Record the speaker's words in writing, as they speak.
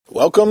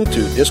Welcome to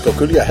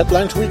Dyscalculia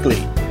Headlines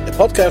Weekly, a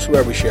podcast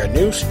where we share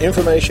news,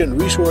 information,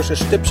 resources,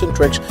 tips and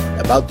tricks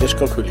about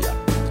dyscalculia.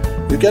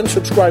 You can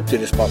subscribe to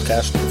this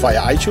podcast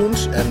via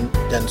iTunes and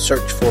then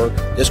search for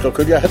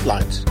Dyscalculia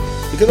Headlines.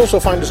 You can also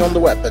find us on the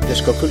web at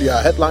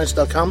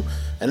dyscalculiaheadlines.com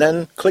and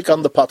then click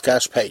on the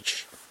podcast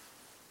page.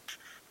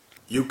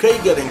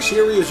 UK getting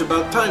serious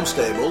about times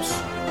tables,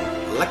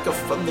 lack of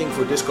funding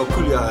for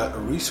dyscalculia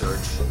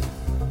research,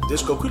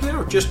 dyscalculia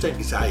or just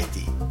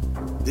anxiety,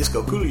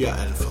 dyscalculia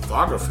and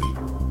photography,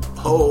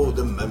 oh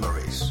the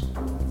memories.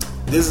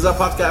 This is our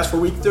podcast for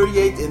week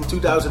 38 in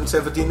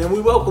 2017 and we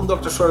welcome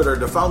Dr. Schreuder,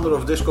 the founder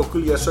of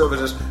Dyscalculia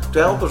Services, to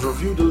help us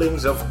review the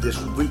links of this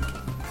week.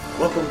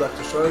 Welcome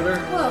Dr. Schreuder.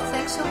 Well,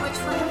 thanks so much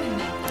for having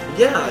me.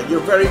 Yeah,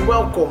 you're very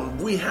welcome.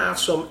 We have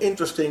some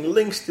interesting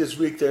links this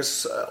week.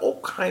 There's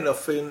all kind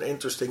of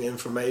interesting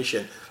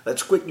information.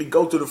 Let's quickly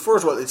go to the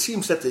first one. It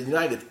seems that the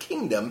United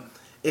Kingdom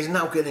is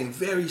now getting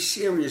very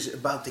serious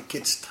about the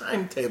kids'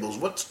 timetables.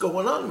 What's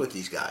going on with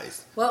these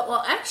guys?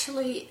 Well,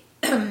 actually,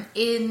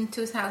 in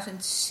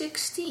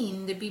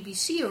 2016, the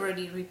BBC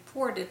already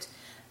reported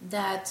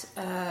that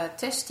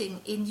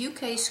testing in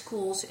UK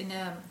schools in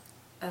an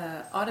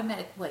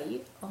automatic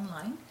way,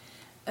 online,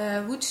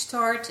 would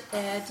start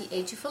at the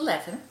age of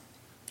 11.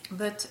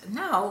 But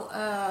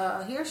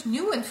now, here's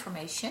new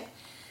information,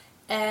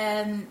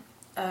 and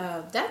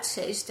that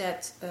says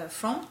that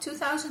from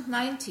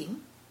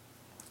 2019,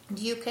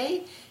 the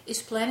UK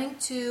is planning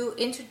to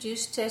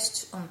introduce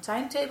tests on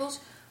timetables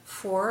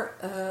for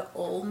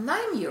all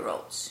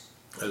 9-year-olds.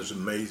 That's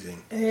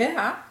amazing.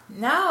 Yeah.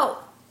 Now,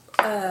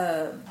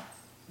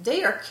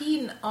 they are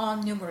keen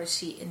on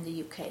numeracy in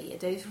the UK.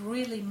 They've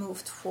really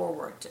moved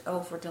forward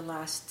over the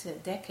last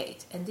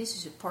decade, and this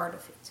is a part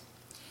of it.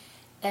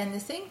 And the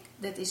thing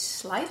that is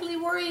slightly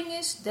worrying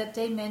is that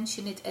they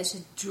mention it as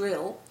a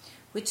drill,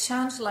 which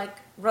sounds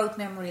like rote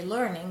memory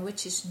learning,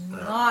 which is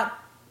not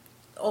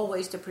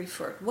always the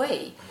preferred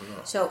way.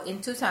 So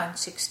in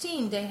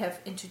 2016 they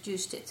have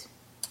introduced it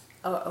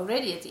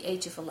already at the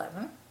age of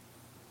 11,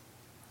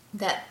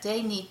 that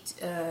they need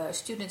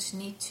students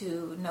need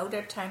to know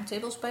their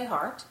timetables by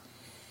heart,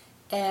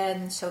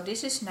 and so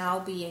this is now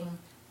being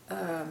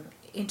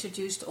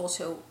introduced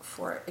also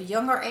for a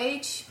younger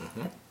age,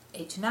 at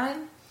age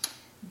 9.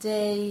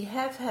 They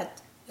have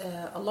had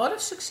a lot of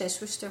success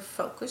with their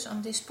focus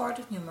on this part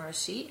of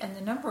numeracy, and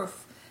the number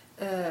of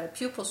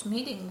pupils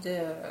meeting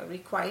the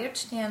required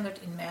standard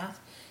in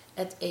math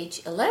at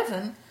age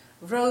 11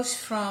 rose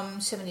from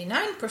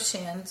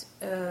 79%,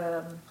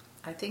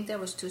 I think that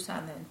was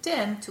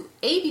 2010, to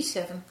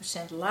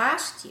 87%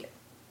 last year.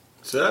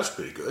 So that's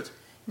pretty good.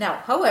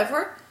 Now,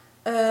 however,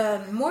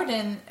 more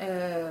than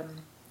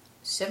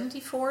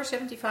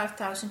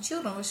 75,000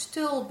 children were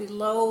still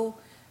below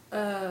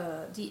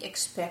the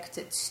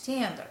expected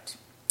standard.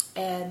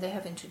 And they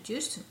have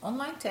introduced an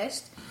online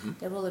test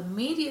that will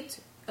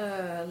immediately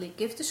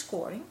give the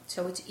scoring,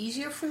 so it's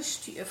easier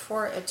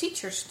for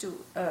teachers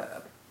to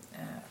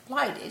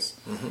apply this.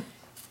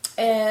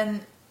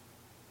 And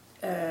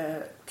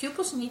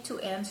pupils need to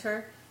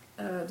answer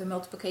the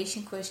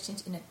multiplication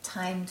questions in a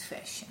timed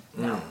fashion.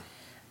 Now,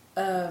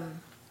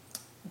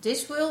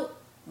 this will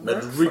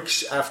That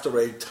reeks after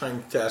a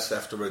time test,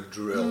 after a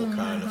drill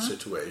kind of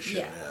situation.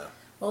 Yeah.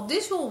 Well,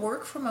 this will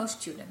work for most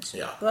students.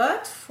 Yeah.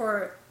 But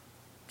for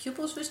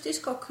pupils with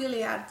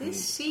dyscalculia,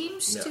 this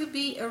seems to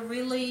be a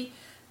really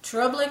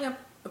troubling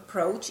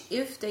approach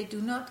if they do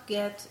not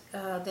get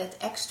that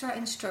extra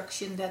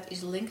instruction that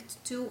is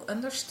linked to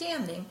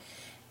understanding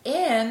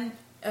and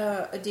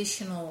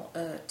additional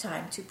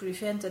time to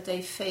prevent that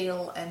they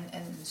fail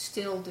and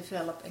still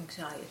develop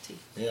anxiety.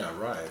 Yeah,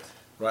 right.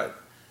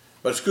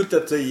 But it's good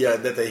that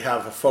they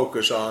have a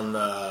focus on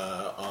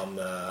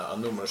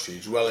numeracy.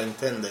 It's well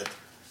intended,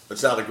 but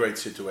it's not a great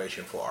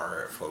situation for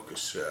our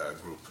focus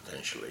group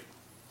potentially.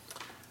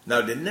 Now,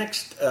 the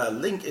next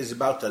link is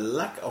about the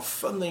lack of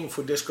funding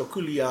for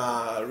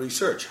dyscalculia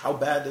research. How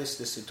bad is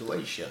the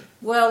situation?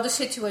 Well, the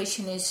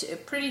situation is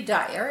pretty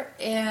dire,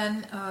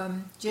 and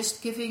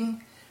just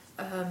giving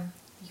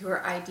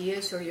your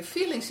ideas or your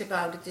feelings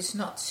about it is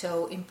not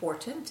so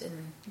important.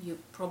 And you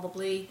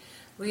probably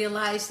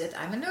realize that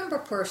I'm a number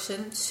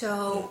person,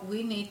 so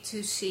we need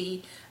to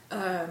see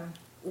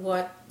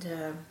what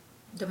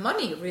the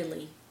money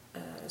really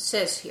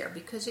says here,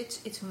 because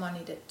it's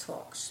money that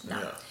talks.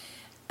 Now,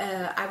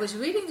 I was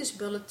reading this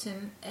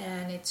bulletin,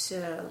 and it's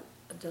the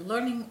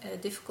Learning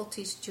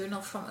Difficulties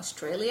Journal from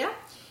Australia,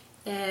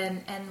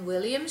 and Anne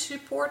Williams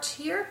reports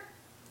here.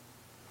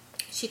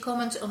 She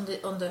comments on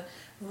the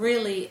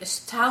really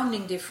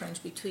astounding difference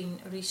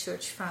between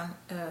research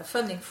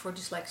funding for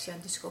dyslexia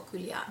and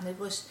dyscalculia, and it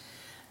was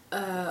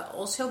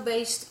also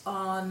based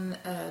on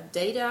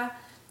data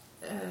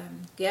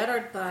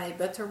gathered by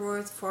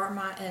Butterworth,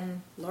 Pharma,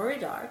 and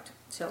Lauridard,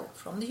 so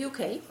from the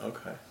UK.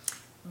 Okay.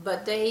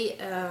 But they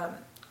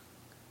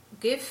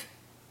give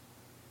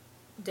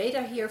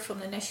data here from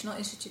the National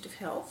Institute of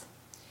Health,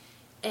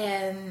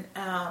 and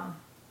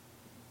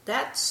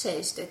that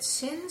says that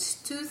since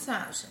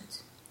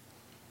 2000,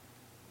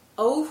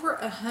 over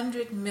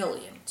 100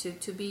 million,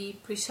 to be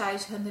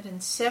precise,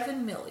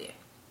 107 million,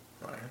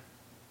 Right.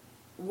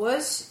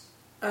 was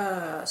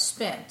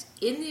spent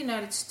in the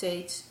United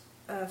States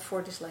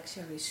for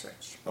dyslexia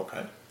research.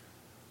 Okay.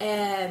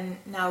 And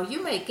now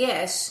you may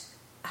guess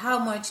how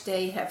much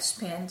they have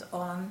spent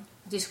on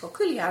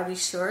dyscalculia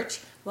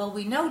research. Well,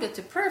 we know that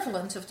the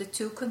prevalence of the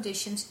two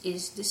conditions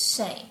is the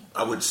same.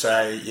 I would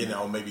say,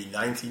 maybe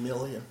 90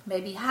 million.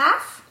 Maybe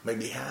half?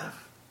 Maybe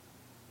half.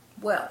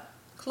 Well,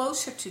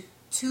 closer to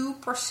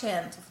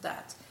 2% of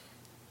that.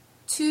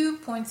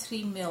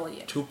 2.3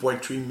 million.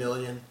 2.3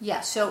 million.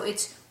 Yeah, so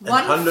it's And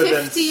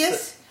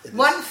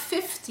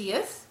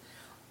 1/50th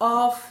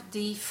of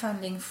the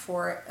funding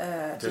for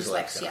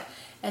dyslexia.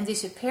 And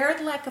this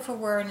apparent lack of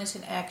awareness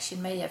and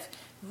action may have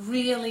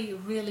really,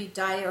 really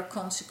dire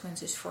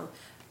consequences for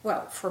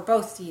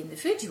both the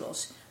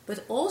individuals,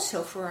 but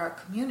also for our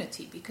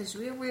community, because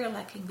we're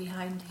lacking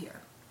behind here.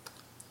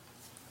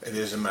 It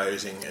is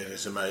amazing. It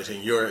is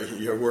amazing.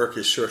 Your work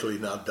is certainly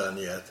not done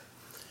yet.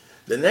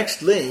 The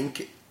next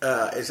link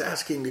is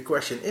asking the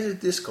question: is it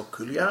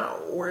dyscalculia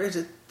or is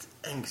it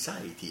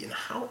anxiety? And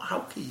how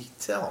can you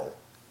tell?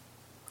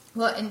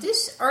 Well, in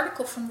this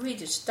article from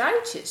Reader's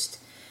Digest,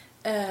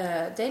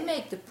 they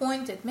make the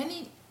point that many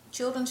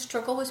children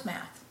struggle with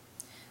math,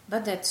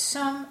 but that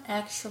some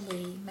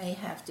actually may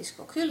have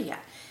dyscalculia.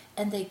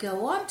 And they go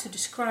on to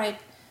describe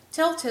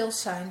telltale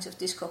signs of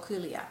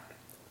dyscalculia.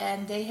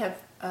 And they have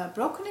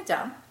broken it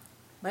down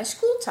by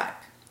school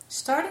type,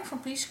 starting from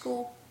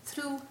preschool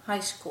through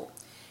high school.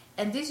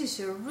 And this is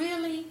a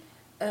really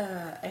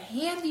a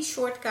handy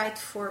short guide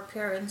for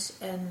parents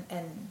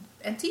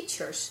and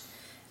teachers.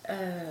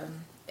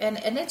 And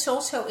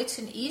it's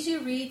an easy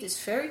read, it's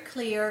very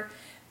clear.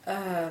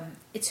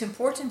 It's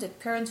important that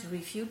parents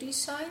review these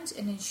signs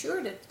and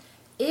ensure that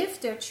if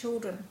their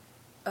children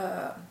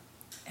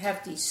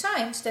have these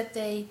signs, that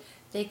they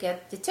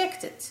get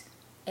detected.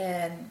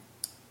 And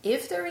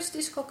if there is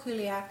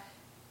dyscalculia,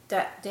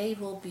 that they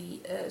will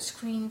be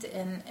screened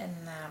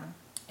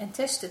and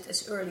tested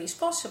as early as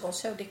possible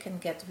so they can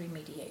get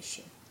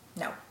remediation.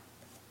 Now,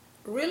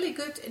 really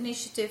good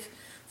initiative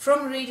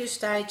from Reader's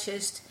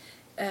Digest,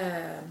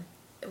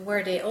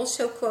 where they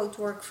also quote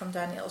work from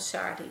Daniel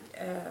Sardi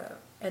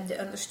and the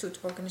Understood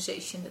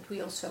organization that we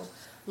also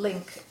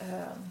link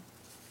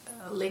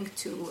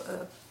to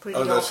pretty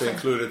often. Oh, that's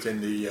included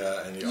in the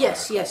article.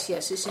 Yes.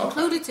 It's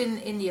included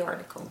in the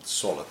article.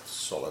 Solid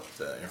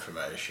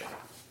information.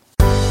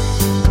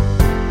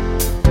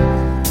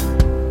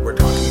 We're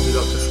talking to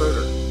Dr.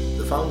 Schroeder,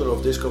 the founder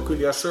of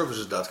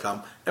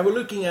dyscalculiaservices.com, and we're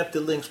looking at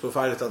the links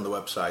provided on the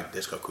website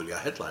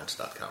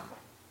dyscalculiaheadlines.com.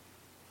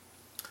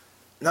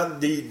 Now,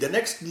 the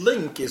next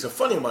link is a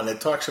funny one.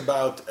 It talks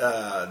about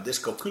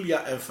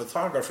dyscalculia and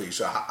photography.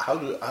 So how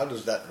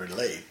does that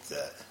relate?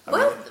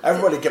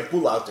 Everybody can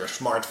pull out their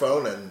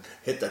smartphone and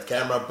hit that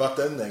camera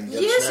button and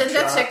get a snapshot. And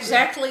that's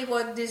exactly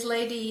what this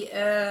lady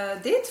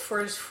did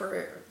for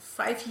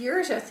 5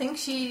 years. I think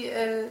she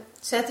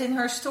said in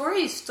her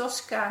stories,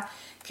 Tosca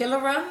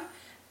Killeran,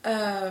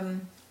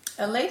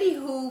 a lady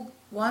who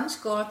once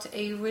got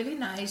a really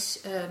nice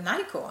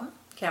Nikon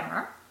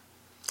camera,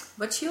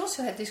 but she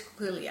also had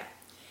dyscalculia.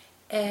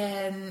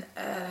 And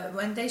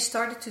when they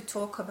started to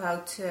talk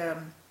about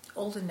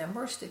all the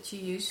numbers that you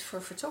use for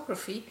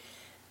photography,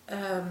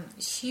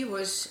 she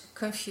was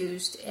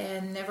confused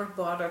and never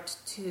bothered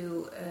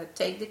to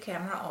take the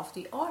camera off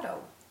the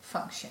auto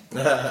function.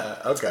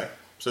 Okay.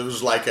 So it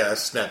was like a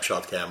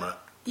snapshot camera.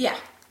 Yeah.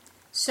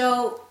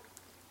 So,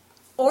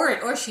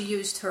 or she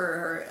used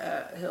her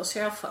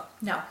cell phone.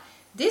 Now,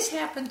 this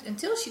happened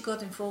until she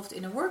got involved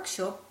in a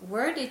workshop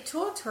where they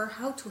taught her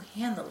how to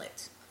handle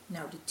it.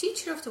 Now, the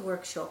teacher of the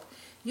workshop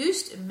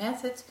used a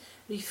method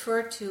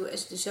referred to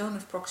as the zone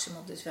of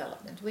proximal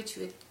development, which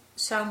would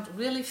sound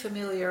really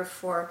familiar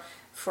for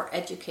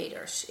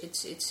educators.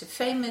 It's a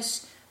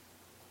famous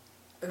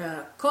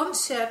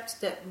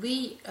concept that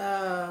we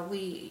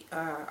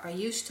are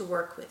used to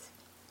work with.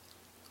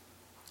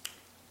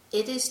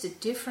 It is the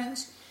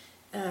difference,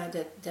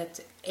 that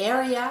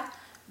area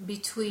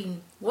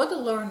between what a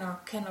learner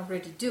can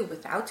already do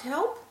without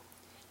help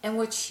and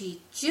what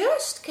she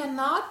just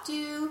cannot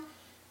do,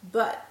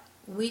 but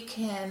we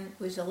can,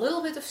 with a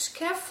little bit of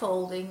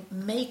scaffolding,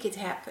 make it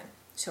happen.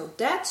 So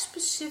that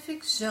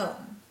specific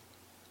zone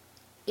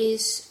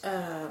is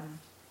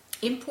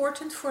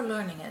important for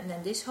learning. And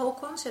then this whole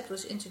concept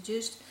was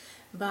introduced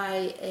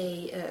by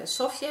a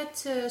Soviet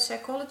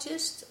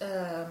psychologist,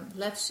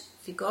 Lev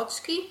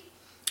Vygotsky,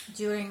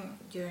 during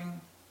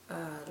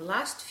the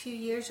last few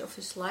years of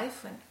his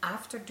life, and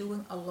after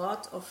doing a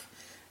lot of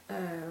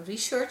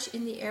research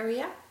in the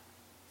area.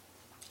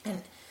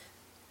 And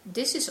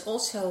this is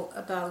also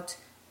about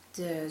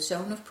the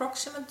zone of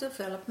proximal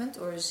development,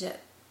 or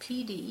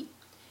ZPD.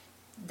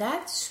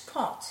 That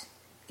spot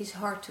is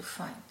hard to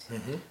find.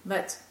 Mm-hmm.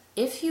 But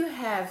if you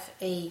have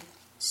a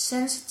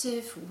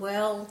sensitive,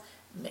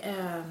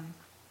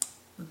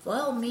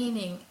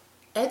 well-meaning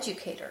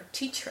educator,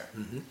 teacher,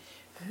 mm-hmm.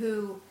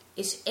 who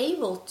is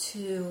able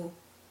to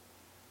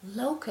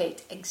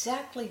locate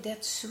exactly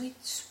that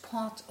sweet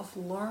spot of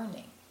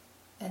learning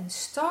and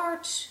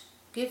starts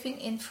giving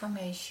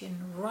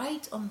information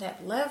right on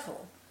that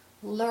level,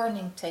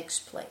 learning takes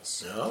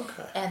place.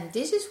 Okay. And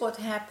this is what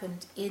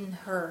happened in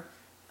her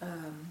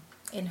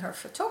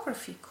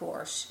photography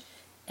course,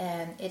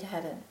 and it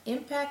had an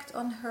impact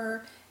on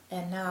her.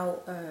 And now,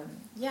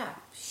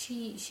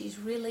 she's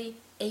really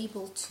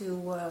able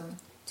to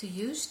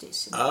use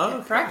this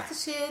and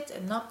practice it,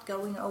 and not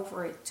going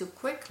over it too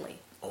quickly.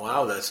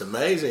 Wow, that's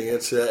amazing!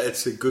 It's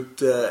a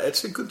good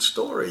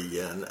story,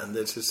 and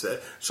this is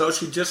so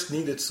she just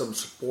needed some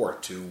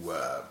support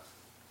to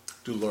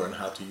learn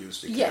how to use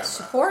the camera. Yes,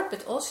 support,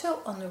 but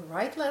also on the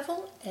right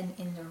level and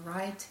in the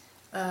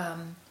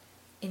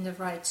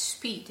right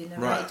speed, in the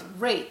right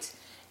rate,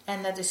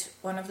 and that is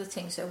one of the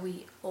things that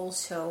we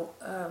also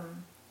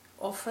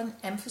often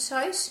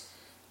emphasize.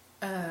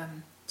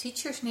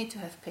 Teachers need to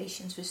have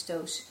patience with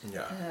those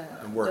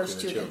and work those in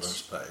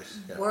students. The children's space.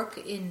 Yeah. Work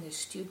in the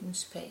student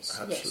space.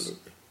 Absolutely.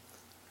 Yes.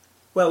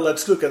 Well,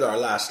 let's look at our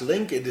last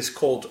link. It is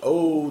called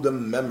Oh, the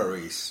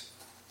Memories.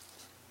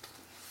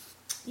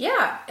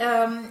 Yeah,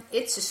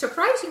 it's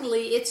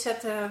surprisingly it's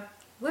at the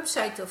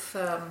website of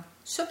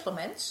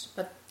supplements,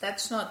 but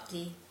that's not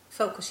the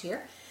focus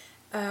here.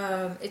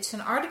 It's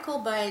an article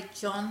by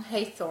John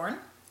Haythorne,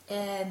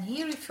 and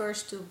he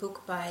refers to a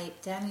book by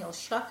Daniel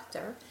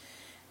Schlachter,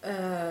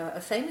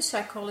 a famous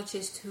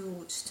psychologist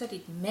who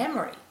studied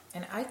memory.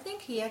 And I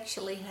think he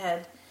actually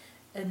had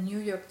a New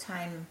York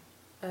Times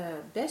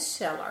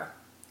bestseller,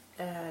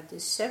 The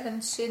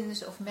 7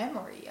 Sins of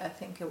Memory, I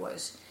think it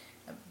was,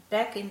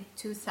 back in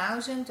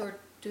 2000 or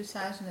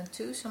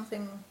 2002,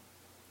 something.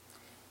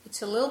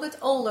 It's a little bit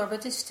older,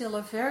 but it's still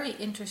a very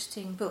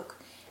interesting book.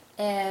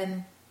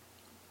 And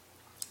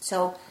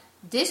so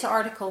this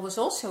article was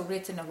also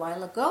written a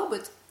while ago,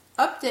 but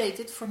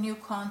updated for new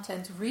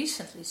content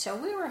recently. So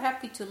we were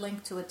happy to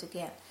link to it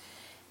again.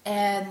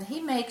 And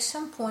he makes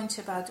some points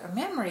about our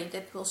memory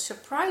that will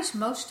surprise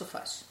most of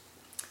us.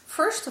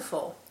 First of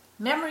all,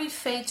 memory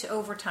fades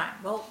over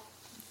time. Well,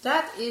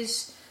 that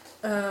is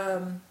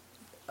a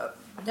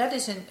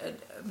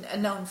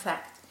known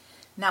fact.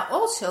 Now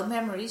also,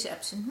 memory is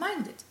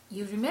absent-minded.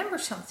 You remember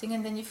something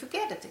and then you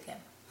forget it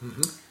again.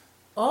 Mm-hmm.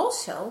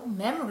 Also,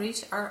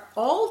 memories are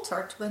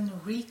altered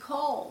when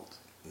recalled.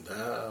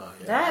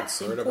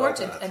 That's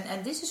important. That.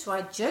 And this is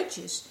why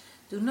judges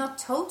do not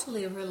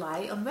totally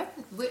rely on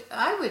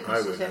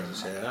eyewitnesses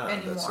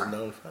anymore. That's a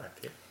known fact.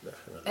 Yeah,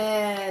 definitely.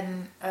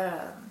 And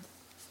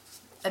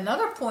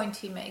another point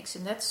he makes,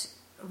 and that's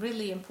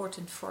really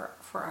important for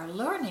our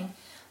learning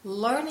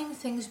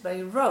things by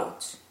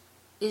rote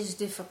is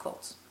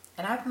difficult.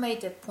 And I've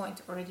made that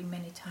point already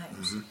many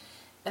times.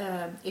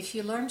 Mm-hmm. If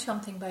you learn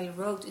something by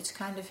rote, it's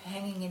kind of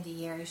hanging in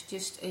the air. It's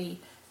just a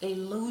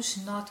loose,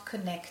 not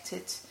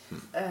connected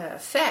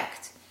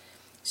fact.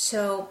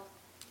 So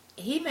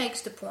he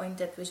makes the point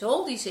that with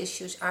all these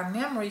issues our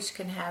memories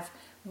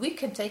we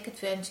can take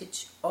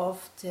advantage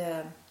of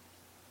the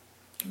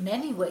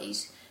many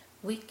ways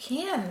we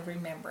can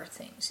remember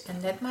things.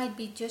 And that might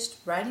be just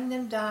writing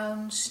them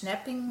down,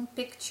 snapping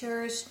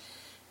pictures,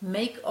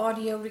 make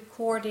audio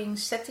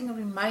recordings, setting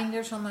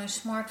reminders on my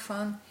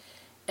smartphone,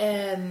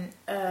 and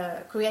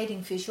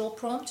creating visual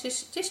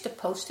prompts, just a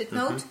post-it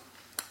note,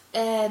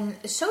 and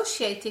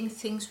associating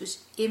things with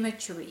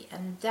imagery.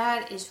 And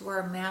that is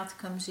where math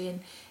comes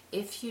in.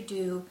 If you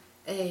do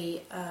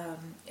a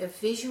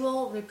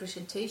visual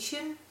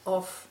representation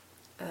of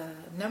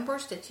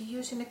numbers that you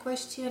use in a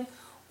question,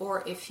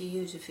 or if you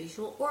use a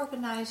visual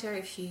organizer,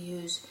 if you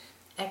use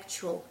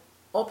actual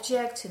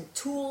objects and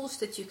tools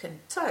that you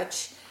can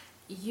touch,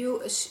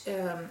 you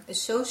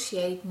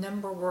associate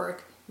number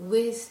work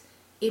with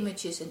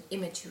images and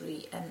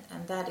imagery,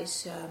 and that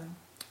is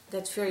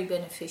that's very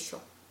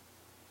beneficial.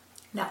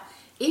 Now,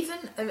 even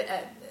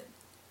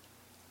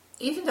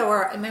though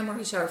our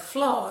memories are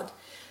flawed,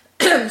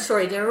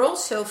 they're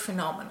also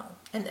phenomenal.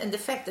 And the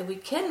fact that we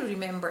can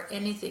remember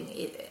anything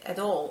at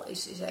all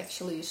is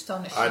actually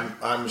astonishing.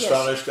 I'm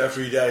astonished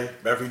every day.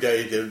 Every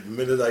day, the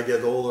minute I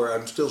get older,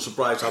 I'm still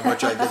surprised how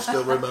much I can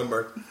still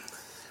remember.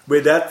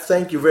 With that,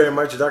 thank you very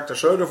much, Dr.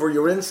 Schroeder, for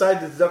your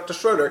insight. Dr.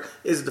 Schroeder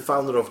is the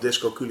founder of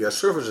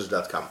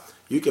DyscalculiaServices.com.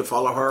 You can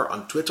follow her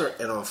on Twitter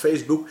and on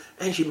Facebook,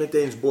 and she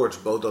maintains boards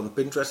both on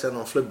Pinterest and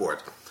on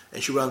Flipboard.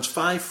 And she runs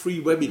 5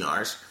 free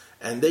webinars,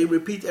 and they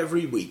repeat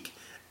every week.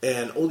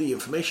 And all the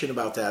information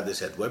about that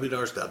is at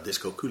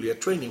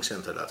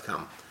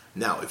webinars.dyscalculiatrainingcenter.com.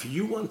 Now, if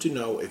you want to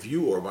know if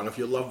you or one of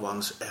your loved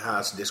ones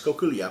has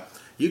dyscalculia,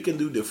 you can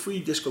do the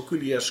free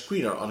dyscalculia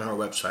screener on our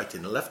website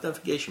in the left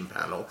navigation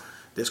panel,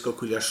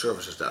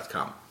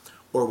 dyscalculiaservices.com.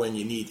 Or when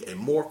you need a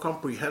more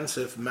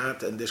comprehensive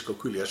math and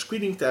dyscalculia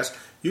screening test,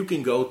 you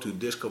can go to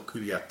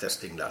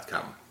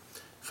dyscalculiatesting.com.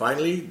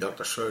 Finally,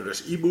 Dr.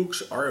 Schroeder's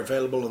ebooks are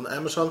available on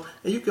Amazon,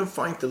 and you can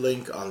find the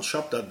link on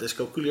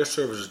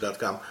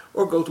shop.dyscalculiaservices.com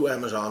or go to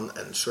Amazon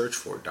and search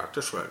for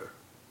Dr. Schroeder.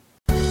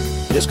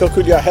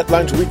 Dyscalculia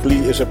Headlines Weekly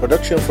is a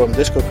production from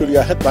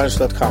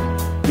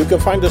dyscalculiaheadlines.com. You can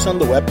find us on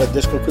the web at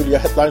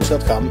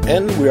dyscalculiaheadlines.com,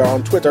 and we are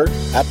on Twitter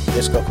at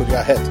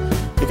dyscalculiahead.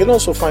 You can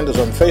also find us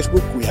on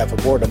Facebook. We have a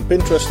board on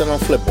Pinterest and on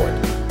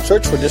Flipboard.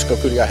 Search for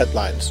Dyscalculia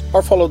Headlines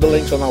or follow the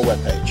links on our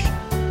webpage.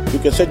 You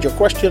can send your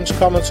questions,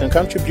 comments and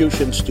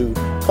contributions to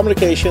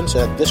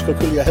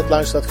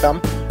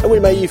communications@dyscalculiaheadlines.com, and we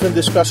may even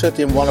discuss it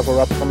in one of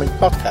our upcoming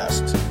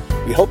podcasts.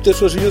 We hope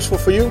this was useful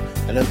for you,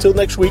 and until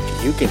next week,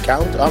 you can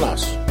count on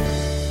us.